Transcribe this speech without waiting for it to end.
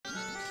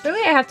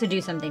Clearly I have to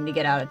do something to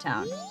get out of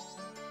town.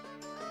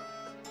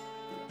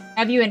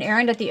 Have you an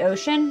errand at the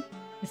ocean?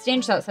 The stage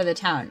is outside the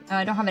town. Oh,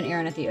 I don't have an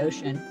errand at the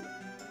ocean.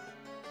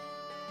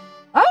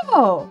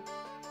 Oh!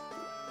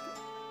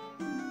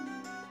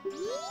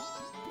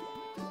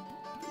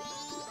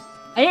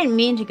 I didn't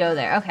mean to go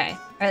there. Okay.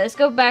 Alright, let's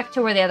go back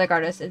to where the other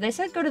guard is. They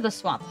said go to the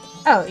swamp.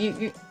 Oh,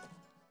 you...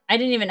 I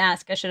didn't even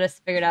ask. I should have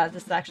figured out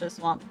this is actually a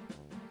swamp.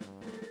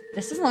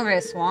 This doesn't look like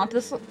a swamp.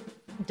 This is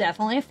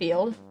definitely a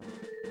field.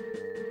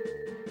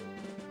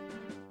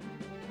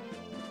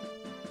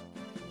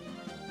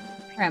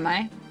 Where am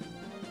I?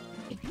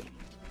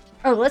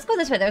 Oh, let's go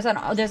this way. There's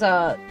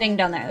a thing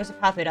down there. There's a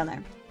pathway down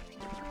there.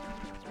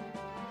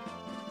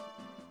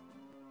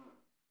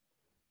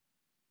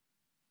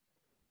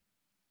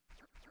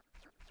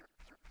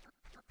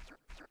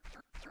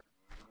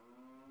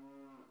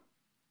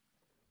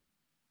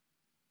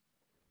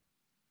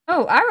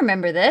 Oh, I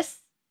remember this.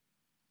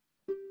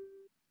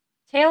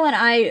 Tail and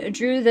I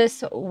drew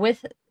this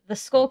with the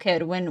Skull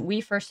Kid when we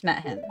first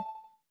met him.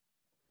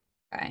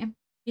 Okay.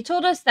 He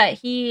told us that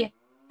he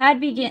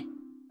had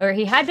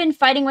been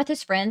fighting with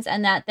his friends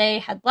and that they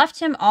had left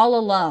him all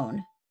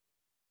alone.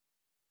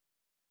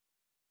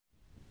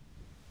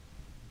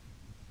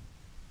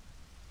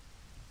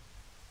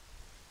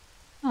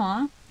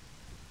 Aw.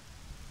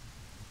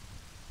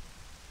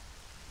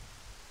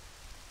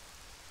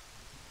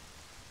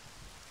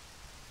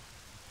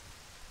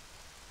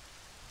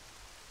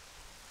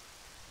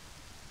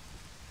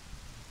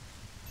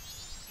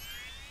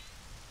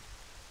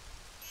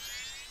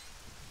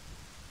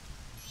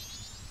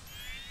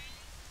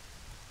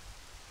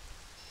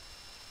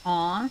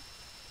 Aw. What's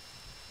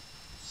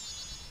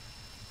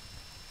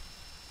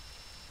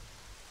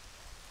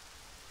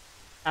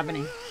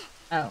happening?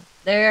 Oh,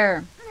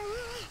 there.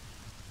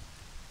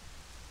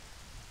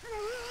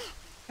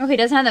 Oh, he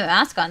doesn't have the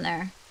mask on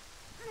there.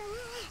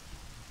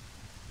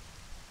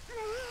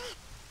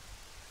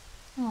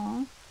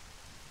 Aw.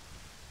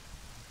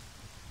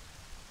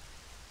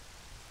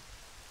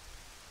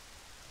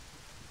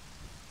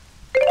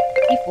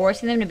 Is he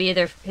forcing them to be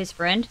his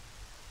friend?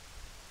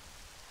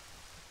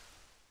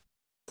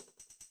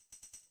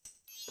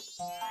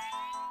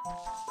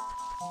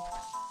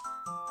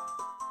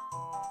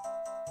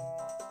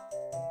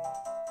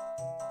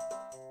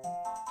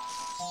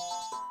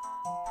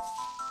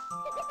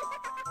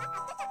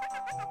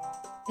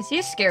 Is he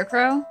a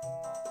scarecrow?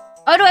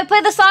 Oh, do I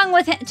play the song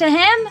to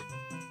him?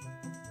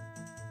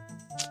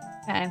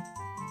 Okay,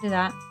 do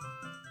that.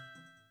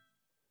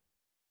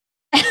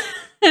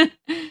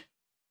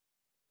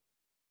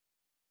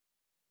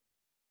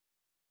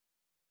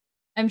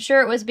 I'm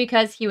sure it was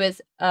because he was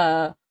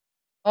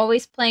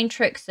always playing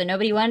tricks, so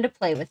nobody wanted to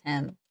play with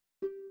him.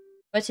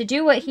 But to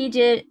do what he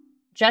did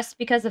just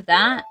because of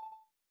that?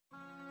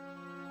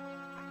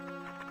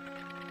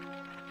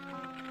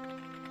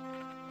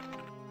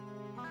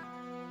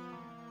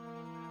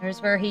 There's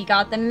where he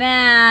got the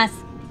mask.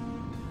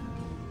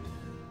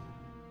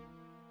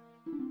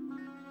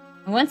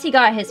 And once he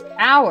got his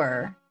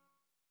power...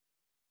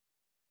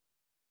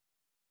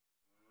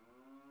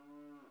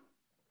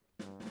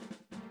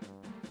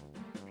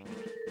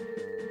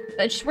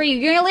 That's where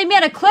you're gonna leave me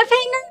on a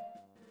cliffhanger?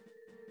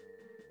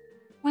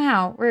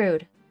 Wow,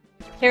 rude.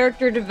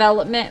 Character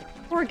development.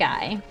 Poor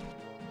guy.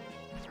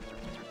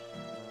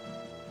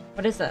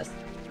 What is this?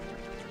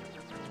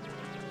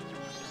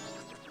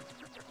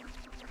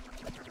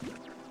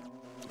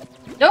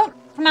 Don't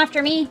come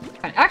after me.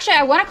 Actually,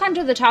 I want to climb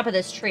to the top of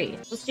this tree.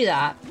 Let's do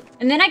that.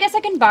 And then I guess I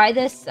can buy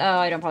this.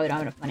 Probably don't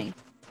have enough money.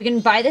 We can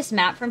buy this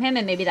map from him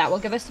and maybe that will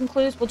give us some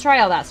clues. We'll try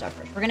all that stuff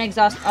first. We're going to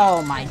exhaust.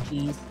 Oh my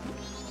jeez.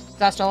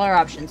 Exhaust all our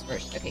options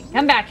first. Okay,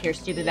 come back here,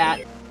 stupid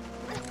bat.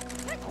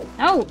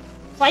 No,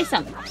 slice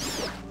him.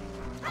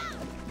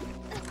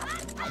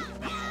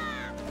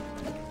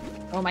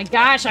 Oh my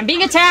gosh, I'm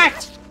being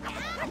attacked.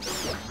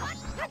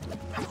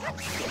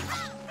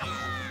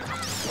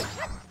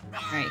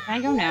 Alright, can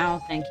I go now?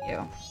 Thank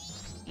you.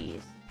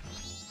 Jeez.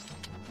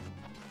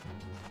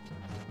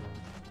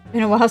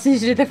 Been a while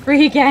since you did the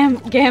free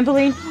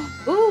gambling.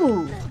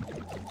 Ooh!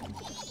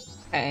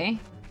 Okay.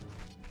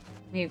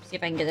 Let me see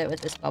if I can get it with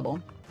this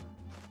bubble.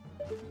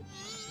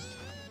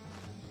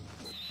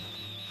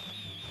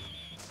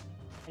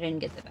 I didn't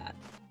get the bat.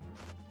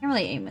 Can't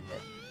really aim with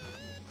it.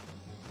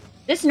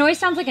 This noise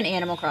sounds like an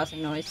Animal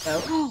Crossing noise,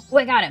 so... Oh,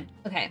 I got him!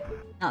 Okay.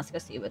 Now let's go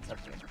see what's up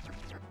here.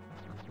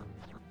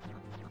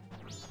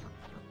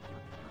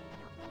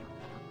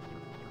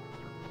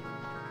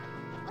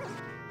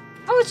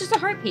 Oh, it's just a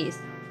heart piece.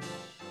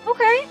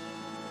 Okay.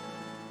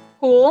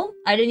 Cool.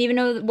 I didn't even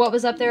know what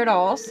was up there at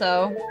all,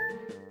 so...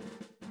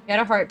 Got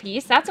a heart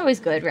piece. That's always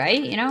good,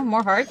 right? You know,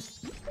 more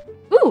hearts.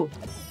 Ooh!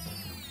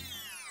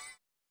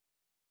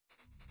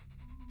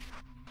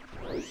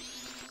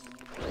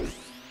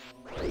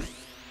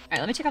 Alright,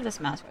 let me check out this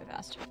mouse really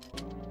fast.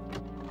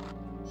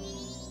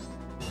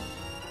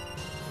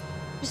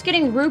 Just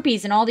getting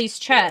rupees in all these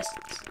chests.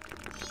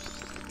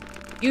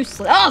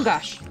 Useless. Oh,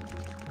 gosh!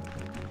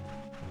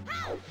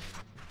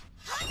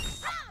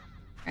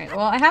 Alright,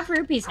 Well, I have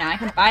rupees now. I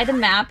can buy the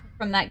map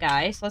from that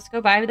guy. So let's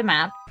go buy the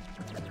map.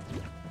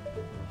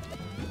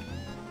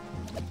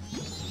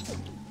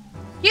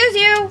 Excuse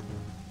you!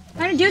 I'm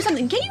trying to do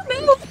something. Can you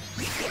move?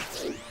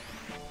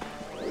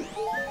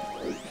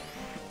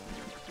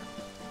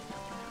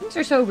 Things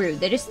are so rude.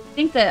 They just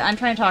think that I'm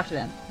trying to talk to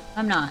them.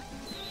 I'm not.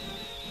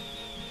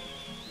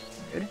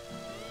 Rude.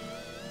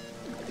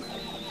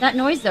 That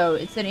noise, though,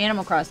 it's an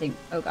Animal Crossing.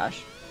 Oh,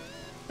 gosh.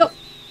 Go!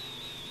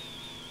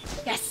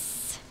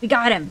 Yes! We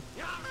got him!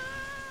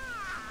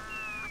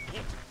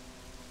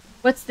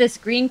 What's this?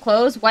 Green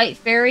clothes? White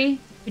fairy?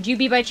 Could you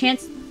be, by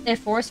chance, a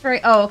forest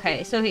fairy? Oh,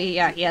 okay. So, he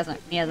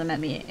hasn't met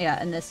me,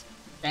 in this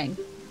thing.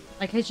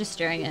 Like, he's just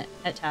staring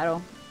at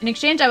Tattle. In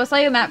exchange, I will sell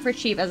you a map for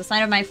cheap as a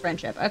sign of my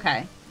friendship.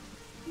 Okay.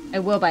 I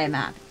will buy a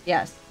map.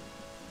 Yes.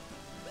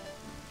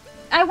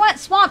 I want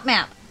swamp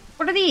map!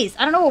 What are these?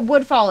 I don't know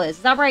what Woodfall is.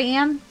 Is that where I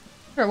am?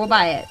 Sure, we'll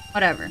buy it.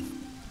 Whatever.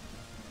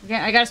 Okay,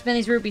 I gotta spend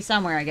these rupees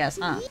somewhere, I guess,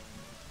 huh?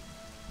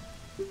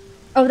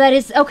 Oh, that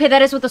is... Okay,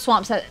 that is what the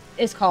swamp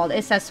is called.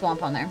 It says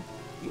swamp on there.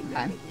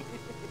 Okay.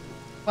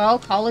 Well,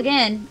 call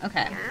again.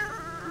 Okay.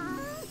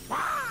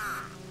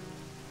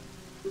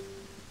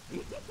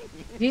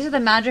 These are the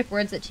magic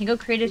words that Tingo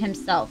created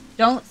himself.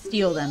 Don't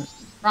steal them.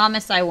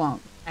 Promise I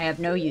won't. I have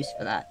no use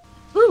for that.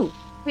 Ooh!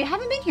 Wait, I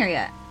haven't been here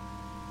yet.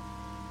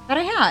 Thought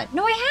I had.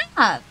 No, I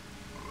have!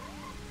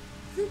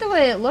 Isn't the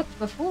way it looked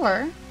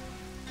before.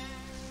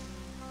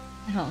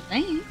 I don't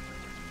think.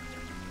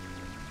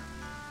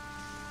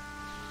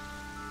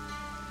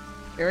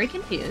 Very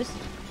confused.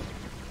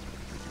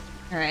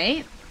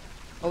 Alright.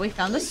 Well, we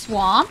found the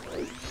swamp.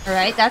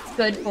 Alright, that's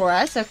good for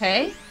us.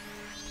 Okay.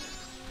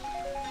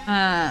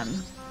 I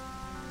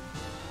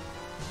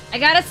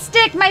got a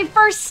stick! My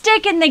first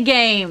stick in the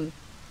game!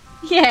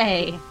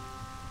 Yay!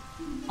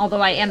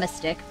 Although I am a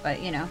stick,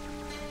 but, you know.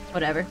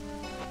 Whatever.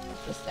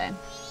 Just say.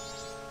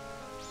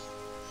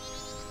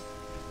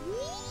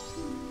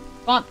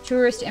 Swamp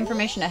tourist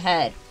information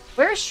ahead.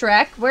 Where's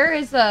Shrek? Where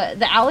is the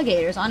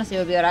alligators? Honestly,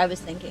 would be what I was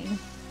thinking.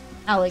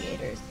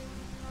 Alligators.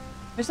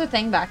 There's a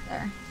thing back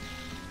there.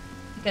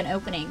 Like an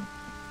opening.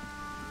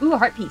 Ooh, a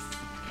heart piece.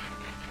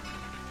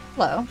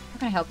 Hello. How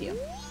can I help you?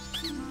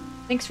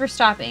 Thanks for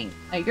stopping.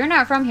 You're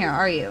not from here,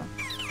 are you?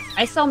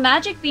 I sell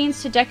magic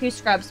beans to Deku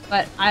Scrubs,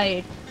 but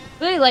I'd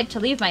really like to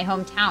leave my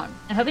hometown.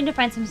 I'm hoping to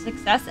find some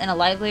success in a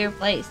livelier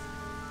place.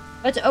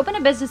 But to open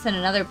a business in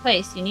another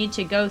place, you need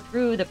to go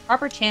through the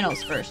proper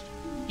channels first.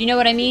 Do you know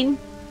what I mean?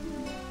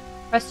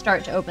 Press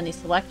start to open the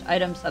select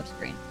item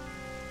subscreen.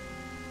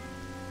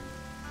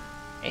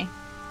 Okay.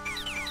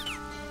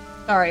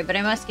 Sorry, but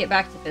I must get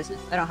back to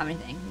business. I don't have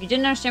anything. You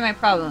didn't understand my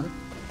problem.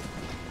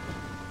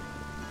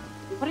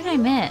 What did I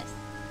miss?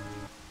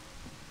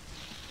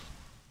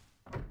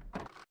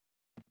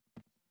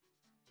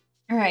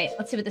 Alright,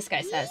 let's see what this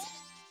guy says.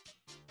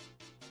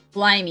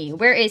 Blimey,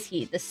 where is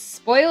he? The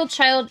spoiled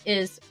child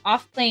is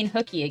off playing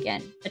hooky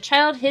again. A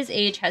child his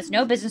age has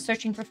no business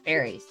searching for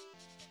fairies.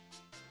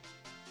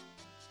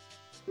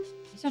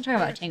 He's not talking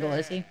about Tingle,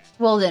 is he?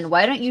 Well then,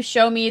 why don't you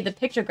show me the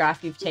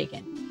pictograph you've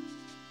taken?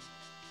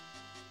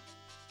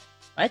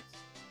 What?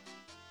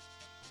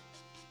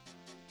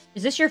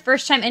 Is this your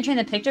first time entering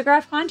the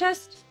pictograph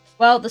contest?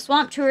 Well, the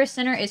Swamp Tourist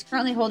Center is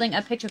currently holding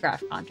a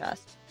pictograph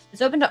contest.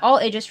 It's open to all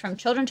ages from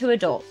children to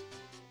adults.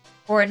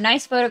 For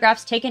nice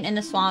photographs taken in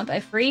the swamp,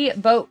 a free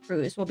boat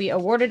cruise will be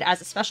awarded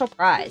as a special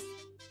prize.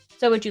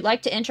 So would you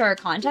like to enter our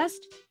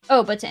contest?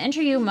 Oh, but to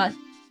enter you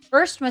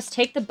must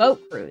take the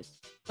boat cruise.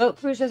 Boat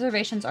cruise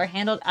reservations are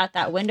handled at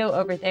that window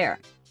over there.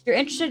 If you're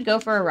interested, go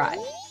for a ride.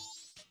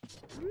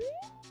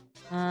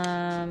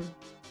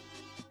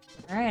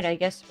 Alright, I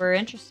guess we're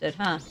interested,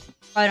 huh?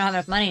 Probably don't have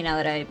enough money now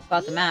that I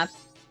bought the map.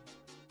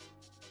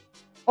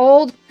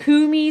 Old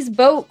Koume's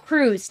boat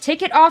cruise.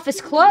 Ticket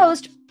office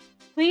closed.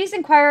 Please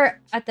inquire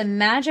at the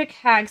Magic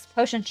Hag's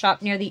potion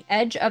shop near the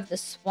edge of the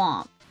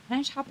swamp. Can I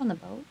just hop on the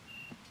boat?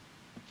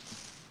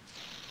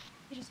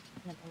 Just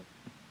hop on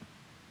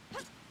the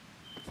boat.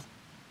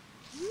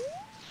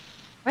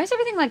 Why is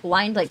everything like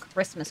lined like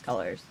Christmas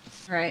colors?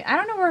 Alright, I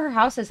don't know where her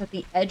house is at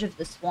the edge of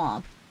the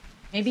swamp.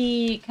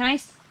 Maybe, can I...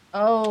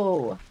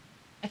 Oh,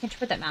 I can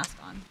put that mask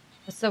on.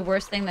 What's the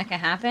worst thing that can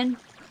happen?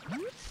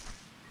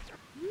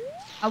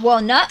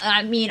 Well,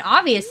 I mean,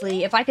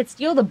 obviously, if I could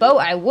steal the boat,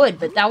 I would,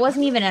 but that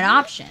wasn't even an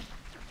option.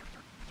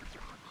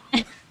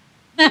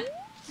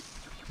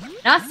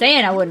 Not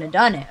saying I wouldn't have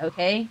done it,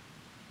 okay?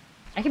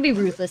 I can be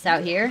ruthless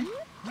out here.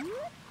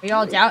 Are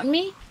y'all doubting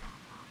me?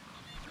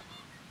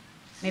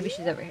 Maybe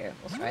she's over here.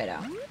 We'll try it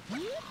out.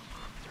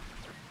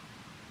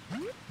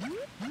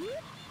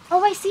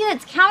 Oh, I see that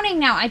it's counting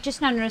now. I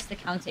just now noticed the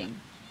counting.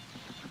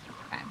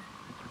 Okay.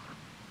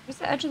 Where's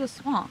the edge of the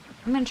swamp?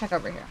 I'm gonna check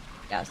over here.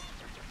 Yes.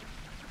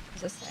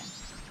 This way.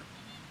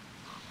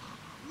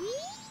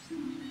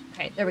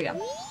 Okay, there we go.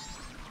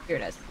 Here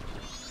it is.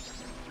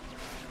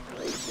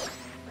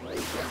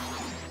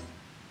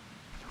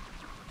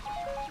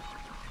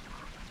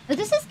 Oh,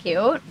 this is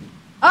cute.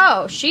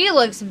 Oh, she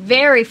looks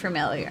very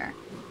familiar.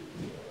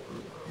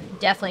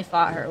 Definitely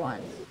fought her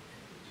once.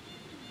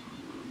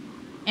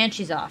 And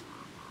she's off.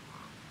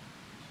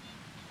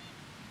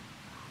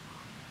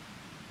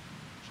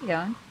 she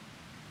going?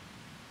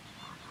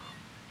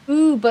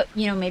 Ooh, but,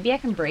 you know, maybe I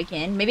can break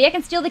in. Maybe I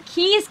can steal the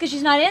keys because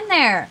she's not in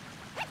there.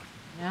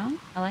 You know?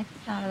 I like the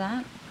sound of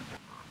that.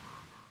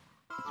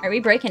 Are we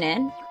breaking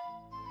in?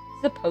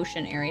 This is a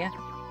potion area.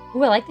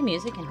 Ooh, I like the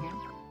music in here.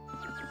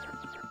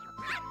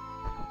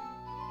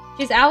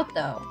 She's out,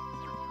 though.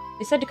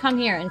 They said to come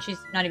here, and she's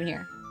not even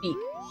here. Speak.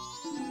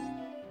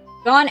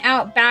 Gone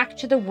out back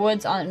to the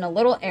woods on a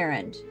little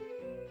errand.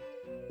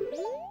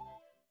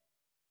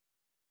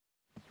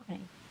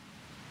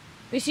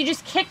 Wait, she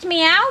just kicked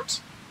me out?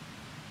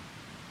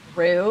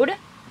 Rude.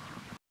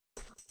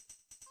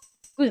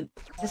 Ooh,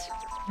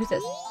 who's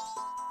this?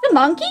 The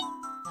monkey?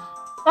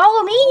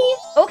 Follow me?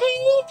 Okay,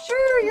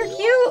 sure, you're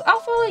cute.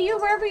 I'll follow you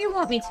wherever you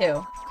want me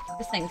to.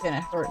 This thing's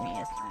gonna hurt me,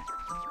 isn't it?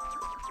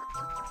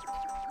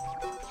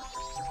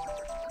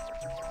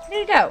 Where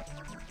did it go?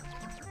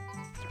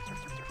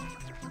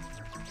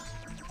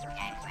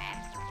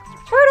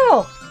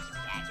 Turtle!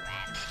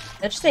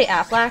 Did I just say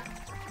Aflac?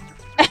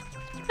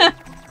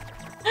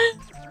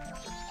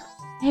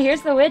 Hey,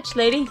 here's the witch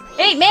lady.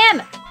 Hey,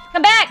 ma'am!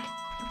 Come back!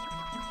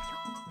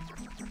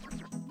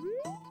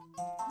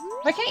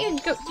 Why can't you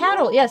go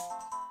tattle? Yes.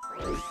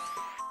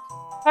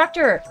 Talk to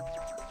her.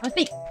 Oh,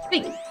 speak!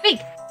 Speak! Speak!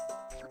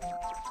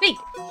 Speak!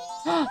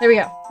 There we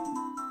go.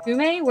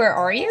 Koume, where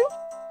are you?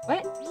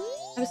 What?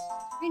 I was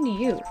talking to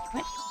you.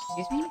 What?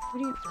 Excuse me? What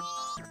do you...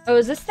 Oh,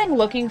 is this thing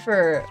looking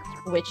for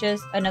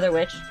witches? Another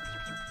witch?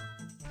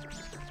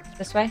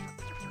 This way?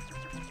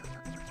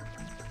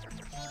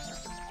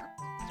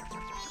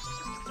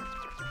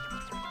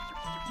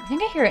 I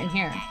think I hear it in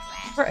here.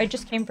 That's where it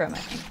just came from, I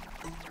think.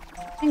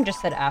 I think it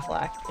just said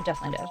Aflac. It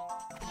definitely did.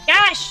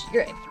 Gosh!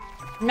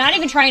 I'm not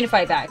even trying to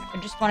fight back. I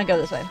just want to go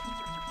this way.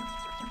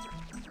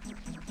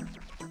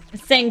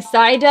 It's saying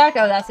side deck?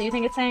 Oh, that's what you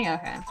think it's saying?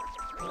 Okay.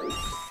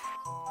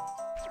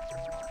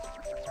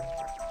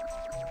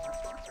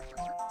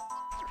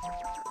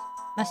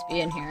 Must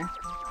be in here.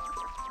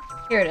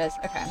 Here it is.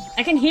 Okay.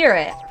 I can hear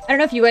it. I don't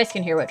know if you guys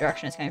can hear what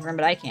direction it's coming from,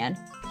 but I can.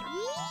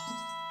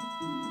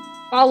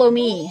 Follow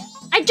me.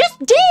 I just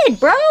did,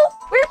 bro!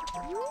 Where?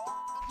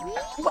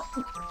 What?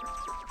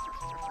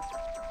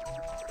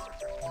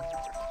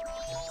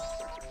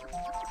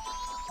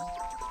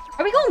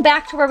 Are we going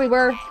back to where we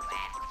were?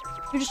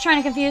 You're just trying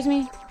to confuse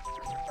me?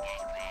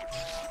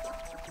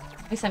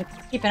 At least I'm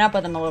keeping up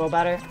with him a little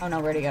better. Oh no,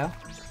 where'd he go?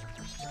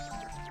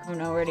 Oh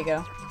no, where'd he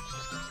go?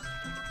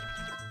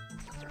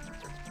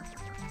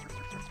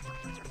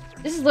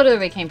 This is literally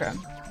where he came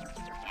from.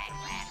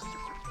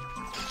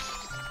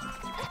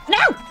 No!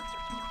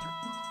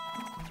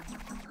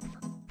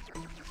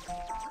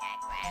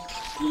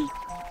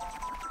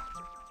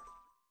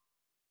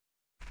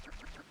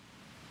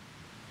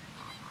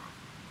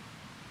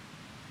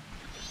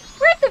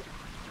 Where the...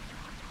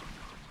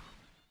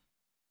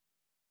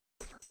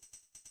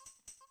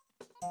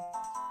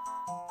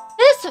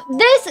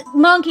 This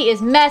monkey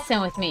is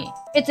messing with me.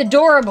 It's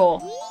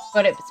adorable,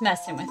 but it's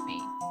messing with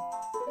me.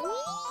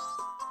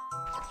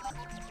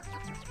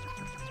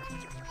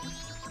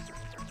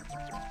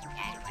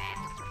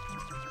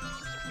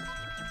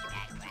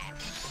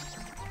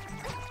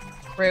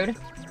 Rude.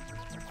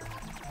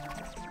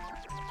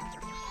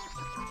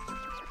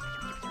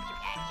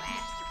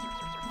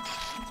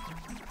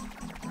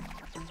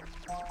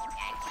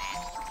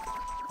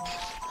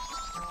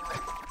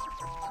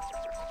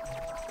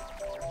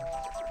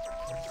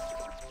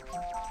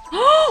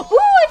 Ooh,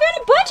 I found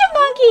a bunch of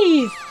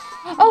monkeys!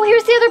 Oh,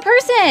 here's the other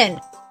person!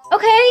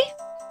 Okay.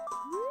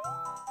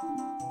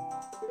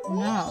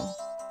 No.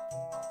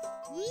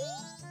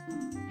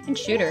 I can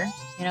shoot her.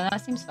 You know, that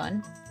seems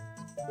fun.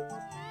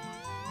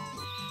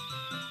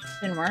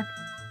 Didn't work.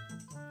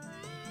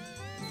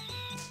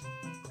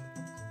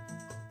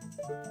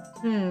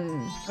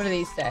 What do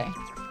these say?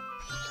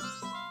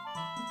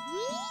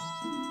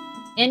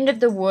 End of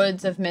the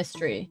woods of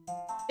mystery.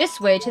 This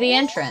way to the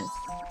entrance.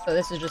 So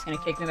this is just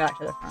gonna kick me back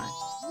to the front.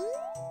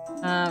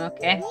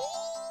 Okay.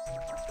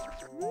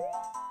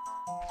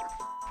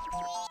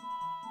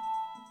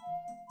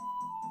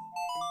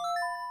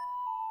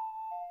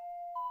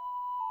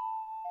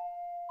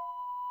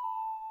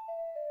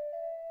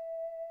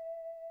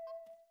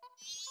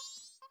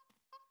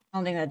 I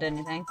don't think that did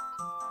anything.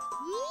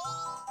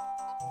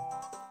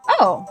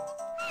 Oh!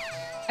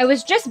 I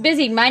was just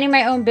busy minding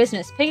my own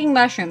business, picking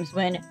mushrooms,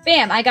 when,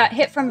 bam, I got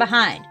hit from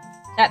behind.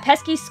 That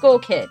pesky skull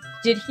kid.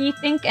 Did he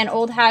think an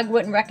old hag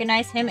wouldn't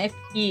recognize him if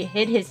he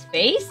hid his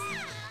face?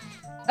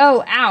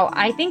 Oh, ow.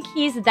 I think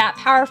he's that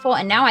powerful,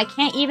 and now I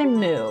can't even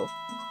move.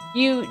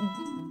 You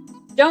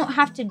don't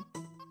have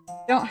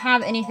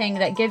anything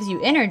that gives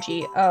you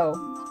energy. Oh.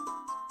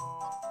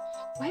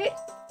 What?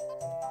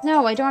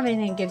 No, I don't have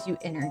anything that gives you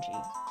energy.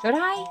 Should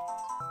I?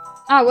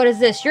 Ah, what is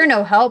this? You're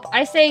no help.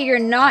 I say you're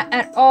not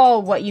at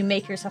all what you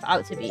make yourself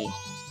out to be.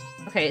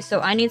 Okay,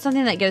 so I need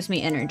something that gives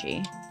me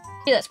energy.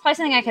 Yeah, that's probably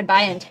something I could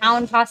buy in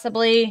town,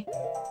 possibly.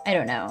 I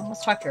don't know.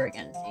 Let's talk to her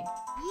again and see.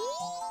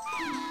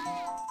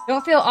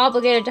 Don't feel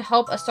obligated to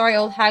help a sorry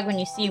old hag when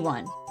you see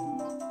one.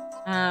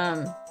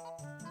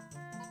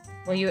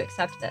 Will you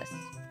accept this?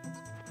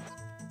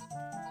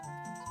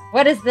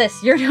 What is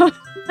this? You're no...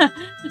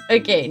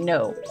 Okay,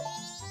 no.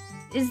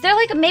 Is there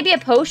like maybe a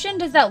potion?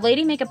 Does that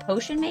lady make a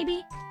potion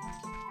maybe?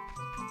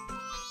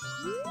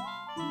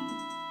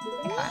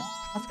 Okay,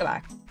 let's go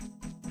back.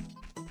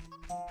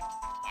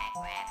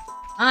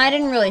 I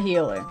didn't really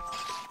heal her.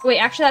 Wait,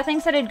 actually that thing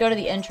said I'd go to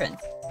the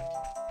entrance.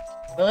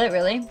 Will it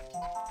really?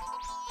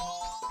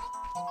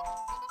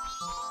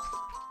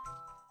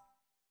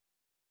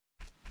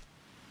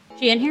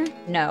 She in here?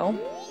 No.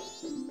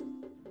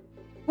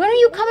 When are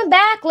you coming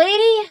back,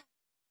 lady?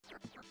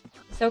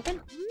 It's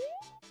open?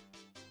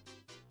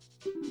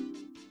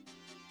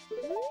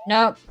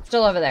 Nope,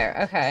 still over there.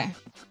 Okay.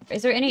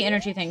 Is there any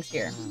energy things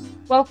here?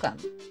 Welcome.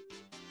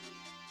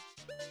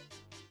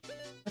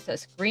 What's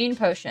this? Green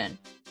potion.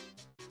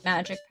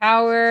 Magic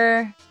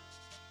power.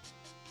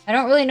 I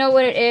don't really know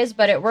what it is,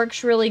 but it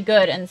works really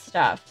good and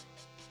stuff.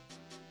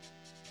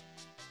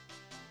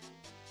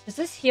 Does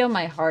this heal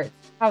my heart?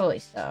 Probably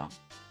so.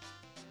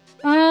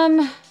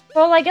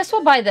 Well, I guess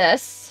we'll buy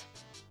this.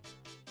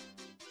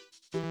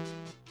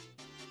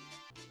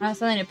 I have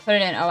something to put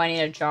it in. Oh, I need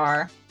a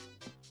jar.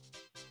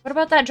 What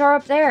about that jar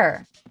up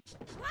there?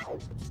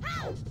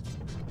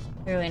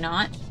 Clearly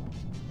not.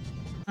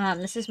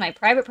 This is my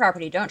private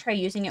property. Don't try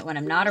using it when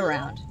I'm not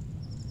around.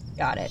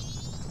 Got it.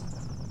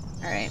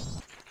 Alright.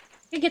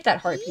 I could get that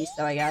heart piece,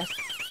 though, I guess.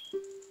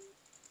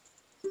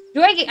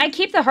 Do I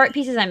keep the heart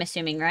pieces, I'm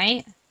assuming,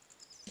 right?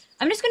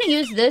 I'm just gonna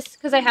use this,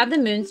 because I have the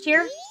moons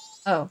tier.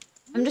 Oh.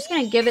 I'm just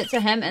gonna give it to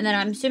him, and then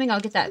I'm assuming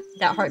I'll get that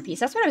heart piece.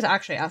 That's what I was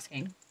actually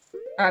asking.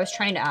 Or I was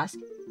trying to ask.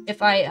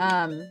 If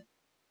I,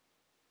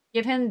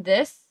 give him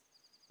this.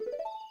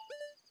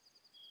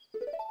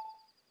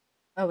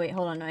 Oh, wait,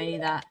 hold on. No, I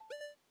need that.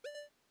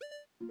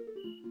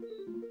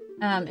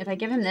 If I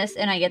give him this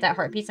and I get that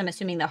heart piece, I'm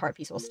assuming the heart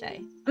piece will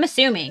stay. I'm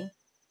assuming.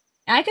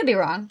 Now, I could be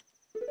wrong.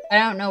 I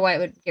don't know why it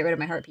would get rid of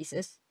my heart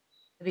pieces.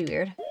 That'd be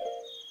weird.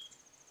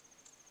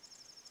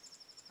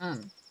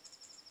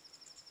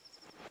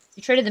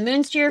 You traded the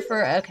moons tier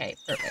for... Okay,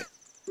 perfect.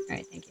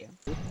 Alright, thank you.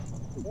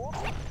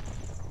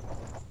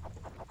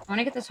 I want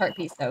to get this heart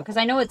piece, though, because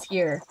I know it's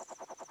here.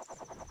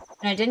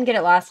 And I didn't get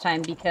it last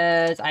time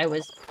because I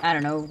was, I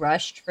don't know,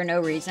 rushed for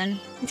no reason.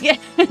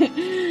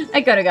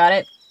 I could have got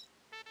it.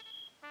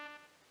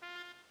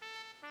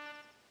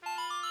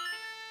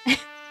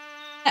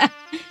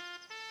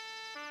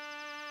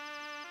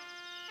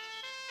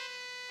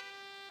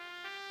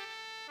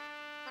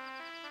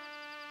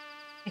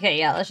 Okay,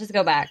 yeah, let's just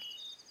go back.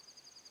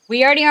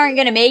 We already aren't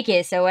going to make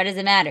it, so what does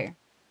it matter?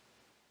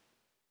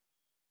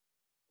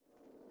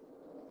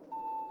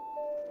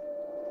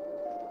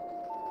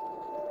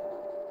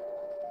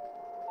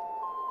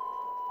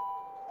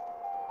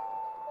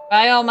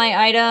 Buy all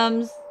my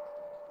items.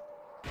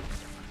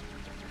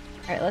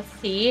 Alright, let's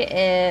see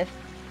if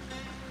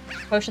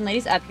Potion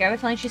Lady's up here. I have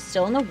a feeling she's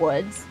still in the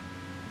woods.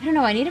 I don't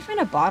know, I need to find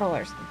a bottle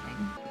or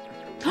something.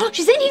 Oh,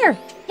 she's in here!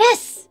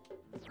 Yes!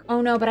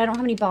 Oh no, but I don't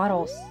have any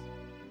bottles.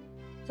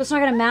 So it's not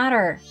gonna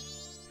matter.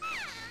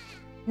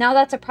 Now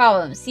that's a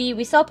problem. See,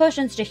 we sell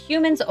potions to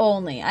humans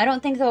only. I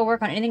don't think they'll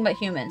work on anything but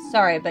humans.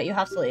 Sorry, but you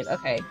have to leave.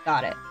 Okay,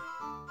 got it.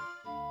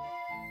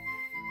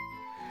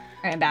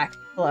 Alright, I'm back.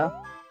 Hello.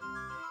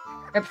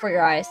 Right before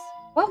your eyes.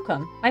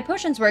 Welcome. My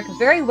potions work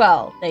very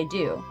well. They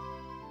do.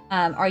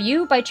 Are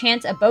you, by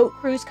chance, a boat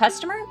cruise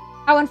customer?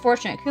 How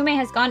unfortunate. Koume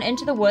has gone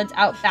into the woods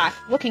out back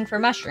looking for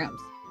mushrooms.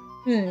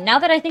 Now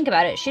that I think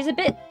about it, she's a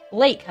bit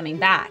late coming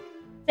back.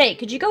 Say,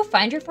 could you go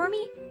find her for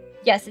me?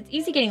 Yes, it's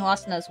easy getting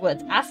lost in those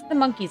woods. Ask the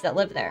monkeys that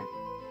live there.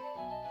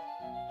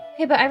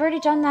 Okay, but I've already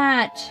done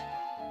that.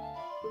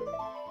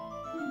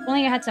 If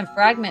only I had some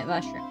fragment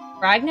mushrooms.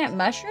 Fragment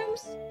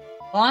mushrooms?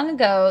 Long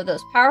ago,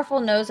 this powerful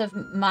nose of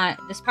mine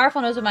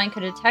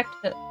could detect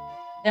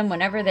them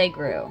whenever they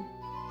grew.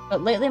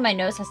 But lately my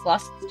nose has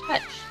lost its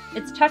touch.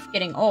 It's tough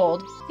getting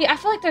old. See, I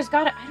feel like there's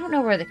gotta... I don't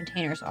know where the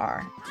containers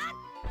are.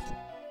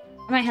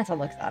 I might have to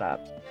look that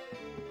up.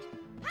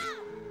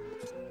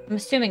 I'm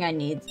assuming I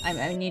need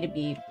to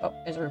be... Oh,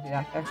 there's a rupee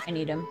back there. I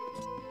need him.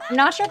 I'm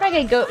not sure if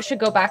I should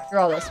go back through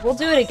all this. We'll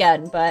do it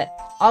again, but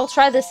I'll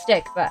try this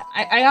stick. But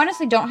I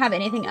honestly don't have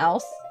anything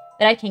else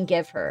that I can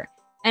give her.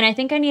 And I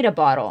think I need a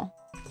bottle.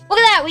 Look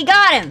at that! We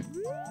got him!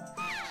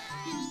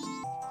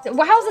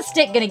 So, how's a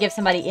stick gonna give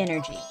somebody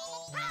energy?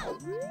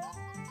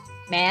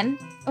 Ma'am?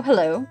 Oh,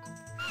 hello.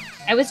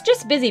 I was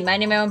just busy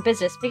minding my own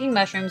business, picking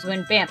mushrooms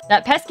when bam,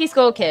 that pesky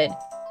skull kid.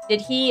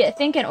 Did he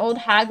think an old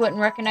hag wouldn't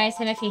recognize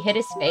him if he hid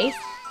his face?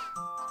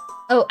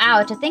 Oh,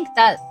 ow, to think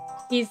that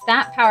he's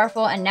that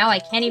powerful and now I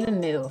can't even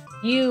move.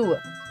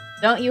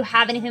 Don't you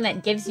have anything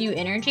that gives you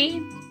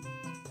energy?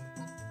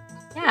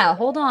 Yeah,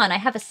 hold on, I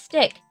have a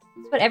stick.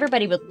 That's what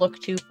everybody would look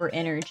to for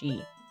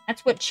energy.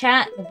 That's what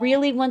chat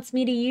really wants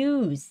me to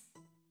use.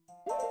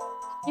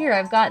 Here,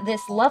 I've got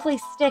this lovely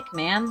stick,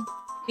 ma'am.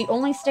 The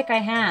only stick I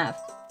have.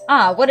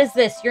 Ah, what is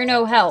this? You're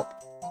no help.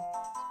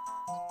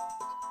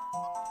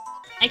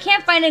 I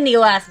can't find any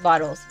last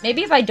bottles.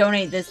 Maybe if I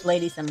donate this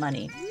lady some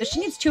money. But she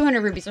needs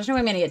 200 rupees. There's no way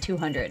I'm gonna get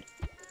 200.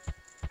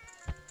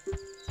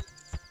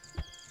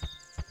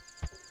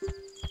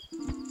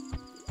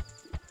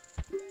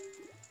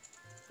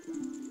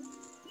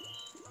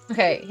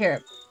 Okay,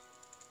 here.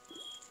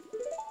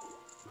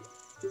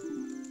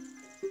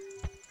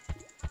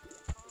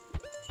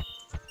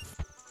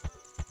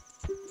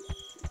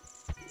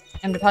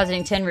 I'm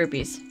depositing 10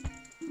 rupees.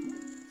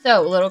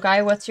 So, little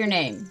guy, what's your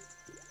name?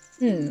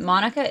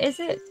 Monica, is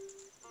it?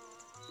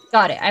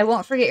 Got it. I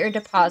won't forget your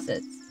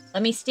deposits.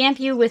 Let me stamp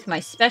you with my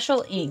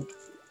special ink.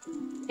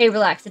 Hey,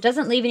 relax. It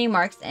doesn't leave any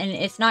marks, and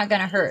it's not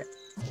gonna hurt.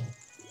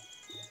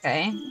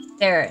 Okay.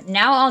 There.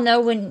 Now I'll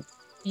know when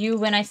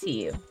I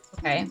see you.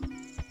 Okay.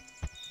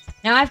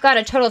 Now I've got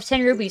a total of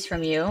 10 rupees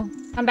from you.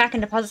 Come back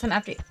and deposit some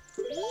after you.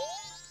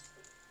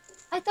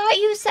 I thought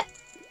you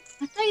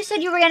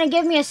said you were gonna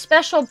give me a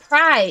special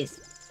prize.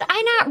 Did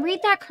I not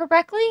read that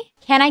correctly?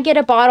 Can I get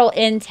a bottle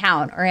in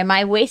town, or am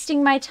I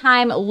wasting my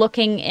time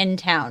looking in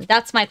town?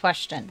 That's my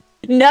question.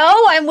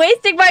 No, I'm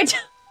wasting my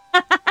time.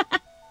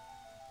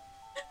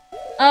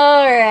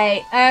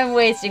 Alright, I'm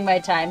wasting my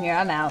time here.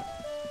 I'm out.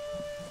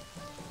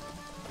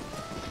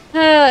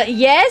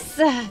 Yes?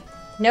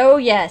 No,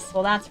 yes.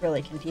 Well, that's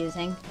really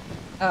confusing.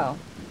 Oh,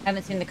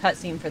 haven't seen the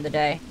cutscene for the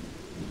day.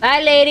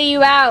 Bye, lady,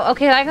 you out.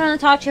 Okay, I can only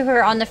talk to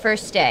her on the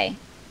first day.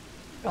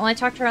 I can only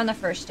talk to her on the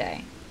first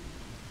day.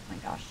 Oh my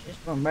gosh,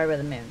 just going right over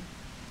the moon.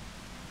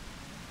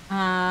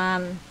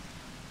 I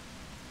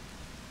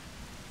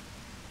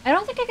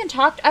don't think I can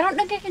talk. I don't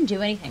think I can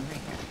do anything right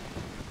here.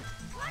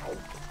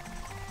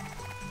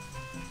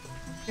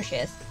 Here she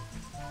is.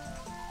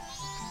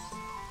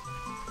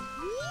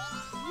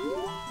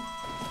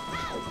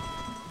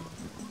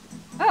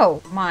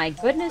 Oh my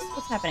goodness,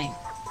 what's happening?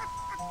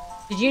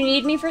 Did you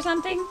need me for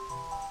something?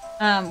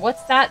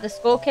 What's that? The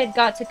skull kid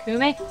got to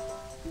Koume?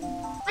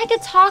 I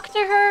could talk to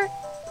her.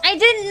 I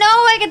didn't know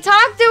I could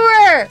talk to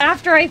her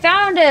after I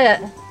found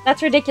it.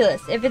 That's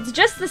ridiculous. If it's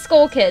just the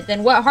skull kid,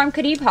 then what harm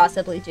could he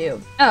possibly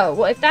do? Oh,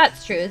 well, if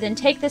that's true, then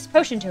take this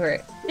potion to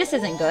her. This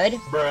isn't good.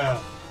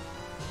 Bruh.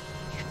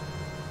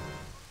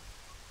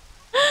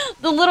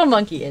 The little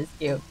monkey is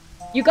cute.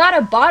 You got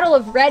a bottle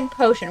of red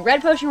potion.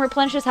 Red potion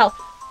replenishes health.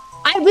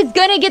 I was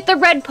gonna get the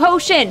red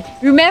potion.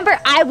 Remember,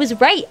 I was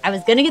right. I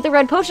was gonna get the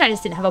red potion. I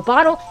just didn't have a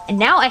bottle. And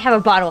now I have a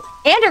bottle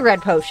and a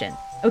red potion.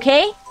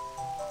 Okay?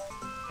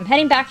 I'm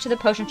heading back to the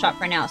potion shop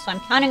for now, so I'm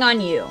counting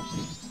on you.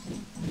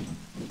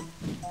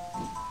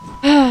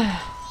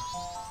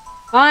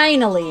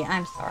 Finally.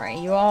 I'm sorry.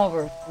 You all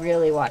were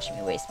really watching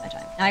me waste my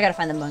time. Now I gotta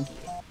find the monkey.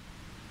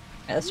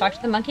 Alright, let's talk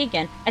to the monkey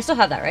again. I still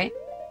have that, right?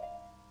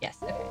 Yes,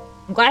 okay.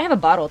 I'm glad I have a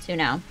bottle, too,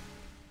 now.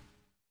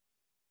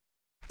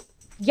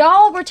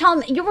 Y'all were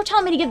telling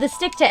me to give the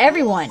stick to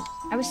everyone.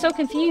 I was so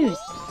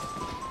confused.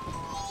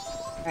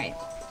 Alright.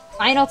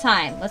 Final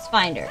time. Let's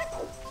find her.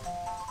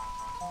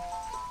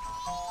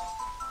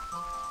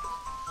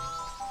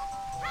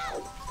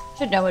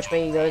 Should know which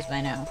way he goes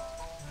by now.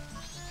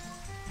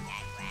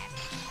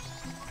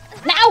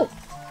 No!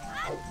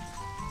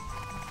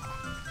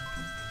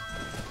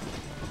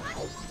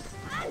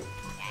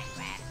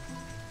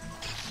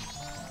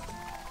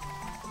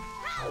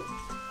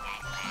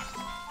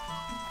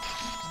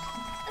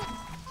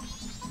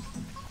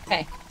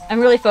 Okay, I'm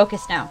really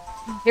focused now.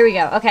 Here we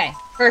go. Okay,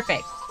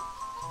 perfect.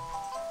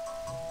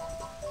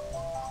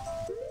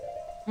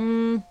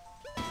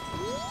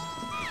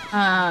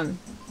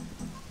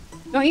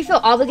 Don't you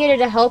feel obligated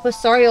to help a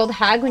sorry old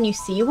hag when you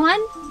see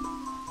one?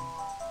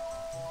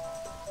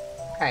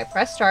 Okay,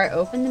 press start,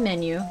 open the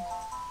menu.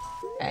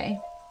 Okay,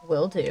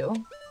 will do.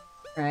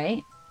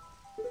 Right.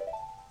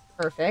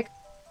 Perfect.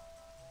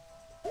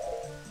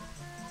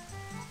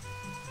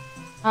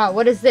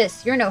 What is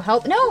this? You're no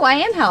help? No, I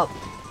am help.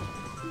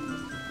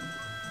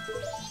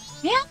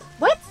 Yeah,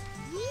 what?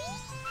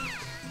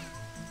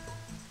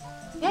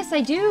 Yes,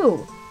 I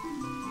do.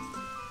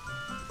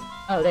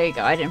 Oh, there you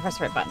go. I didn't press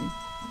the right button.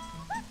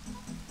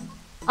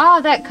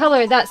 Oh, that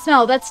color, that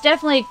smell. That's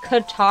definitely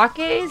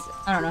Kotake's.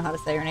 I don't know how to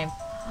say her name.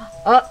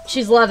 Oh,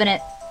 she's loving it.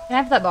 Can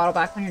I have that bottle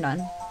back when you're done?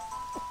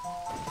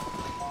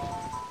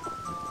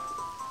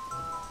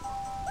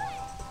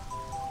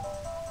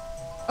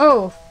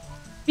 Oh,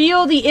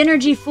 feel the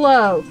energy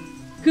flow.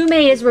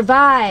 Koume is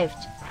revived.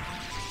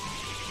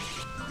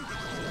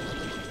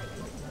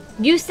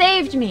 You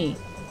saved me.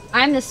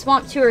 I'm the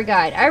swamp tour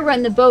guide. I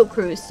run the boat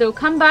cruise, so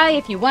come by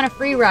if you want a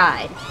free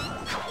ride.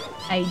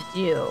 I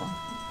do.